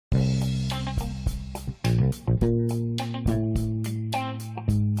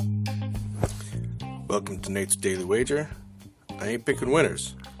Welcome to Nate's Daily Wager. I ain't picking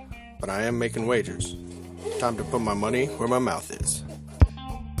winners, but I am making wagers. Time to put my money where my mouth is.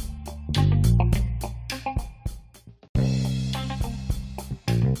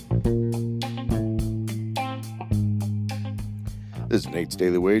 This is Nate's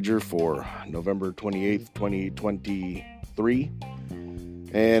Daily Wager for November 28th, 2023.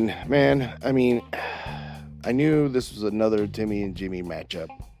 And man, I knew this was another Timmy and Jimmy matchup.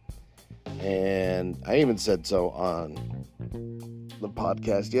 And I even said so on the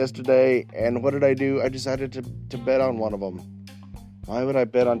podcast yesterday. And what did I do? I decided to bet on one of them. Why would I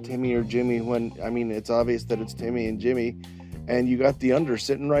bet on Timmy or Jimmy when, it's obvious that it's Timmy and Jimmy. And you got the under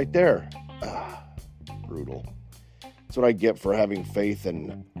sitting right there. Brutal. That's what I get for having faith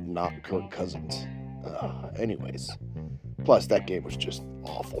in not Kirk Cousins. Anyways. Plus, that game was just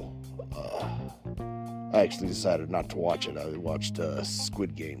awful. I actually decided not to watch it. I watched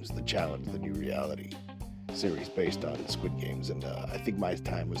Squid Games, The Challenge, the new reality series based on Squid Games, and I think my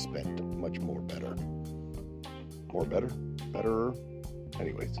time was spent much better. Better?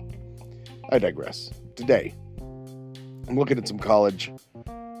 Anyways, I digress. Today, I'm looking at some college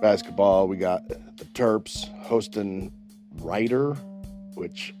basketball. We got the Terps hosting Rider,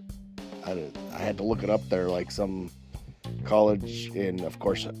 which I had to look it up. They're like some college in, of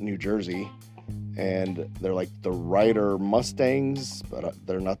course, New Jersey. And they're like the Rider Mustangs, but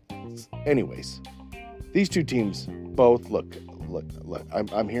they're not. Anyways, these two teams both look.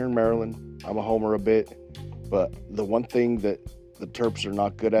 I'm here in Maryland. I'm a homer a bit, but the one thing that the Terps are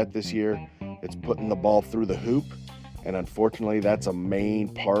not good at this year, it's putting the ball through the hoop. And unfortunately, that's a main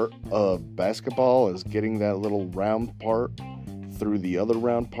part of basketball, is getting that little round part through the other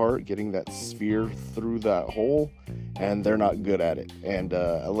round part, getting that sphere through that hole. And they're not good at it. And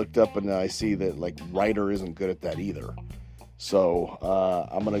I looked up and I see that Rider isn't good at that either. So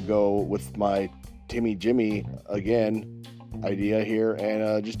I'm going to go with my Timmy Jimmy again idea here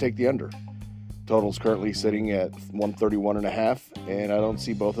and just take the under. Total's currently sitting at 131.5, and I don't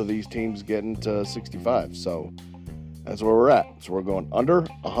see both of these teams getting to 65. So that's where we're at. So we're going under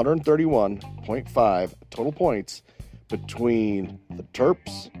 131.5 total points between the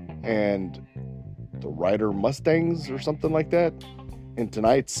Terps and the Rider Mustangs or something like that in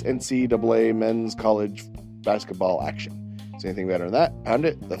tonight's NCAA men's college basketball action. See anything better than that? Pound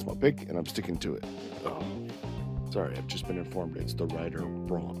it. That's my pick, and I'm sticking to it. Oh, sorry, I've just been informed it's the Rider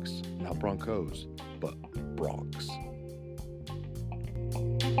Bronx. Not Broncos, but Bronx.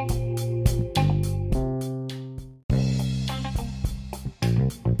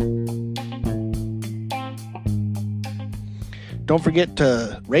 Don't forget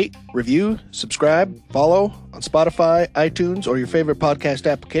to rate, review, subscribe, follow on Spotify, iTunes, or your favorite podcast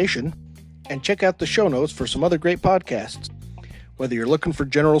application, and check out the show notes for some other great podcasts. Whether you're looking for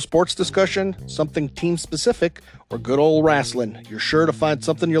general sports discussion, something team-specific, or good old wrestling, you're sure to find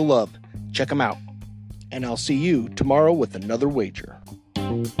something you'll love. Check them out. And I'll see you tomorrow with another wager.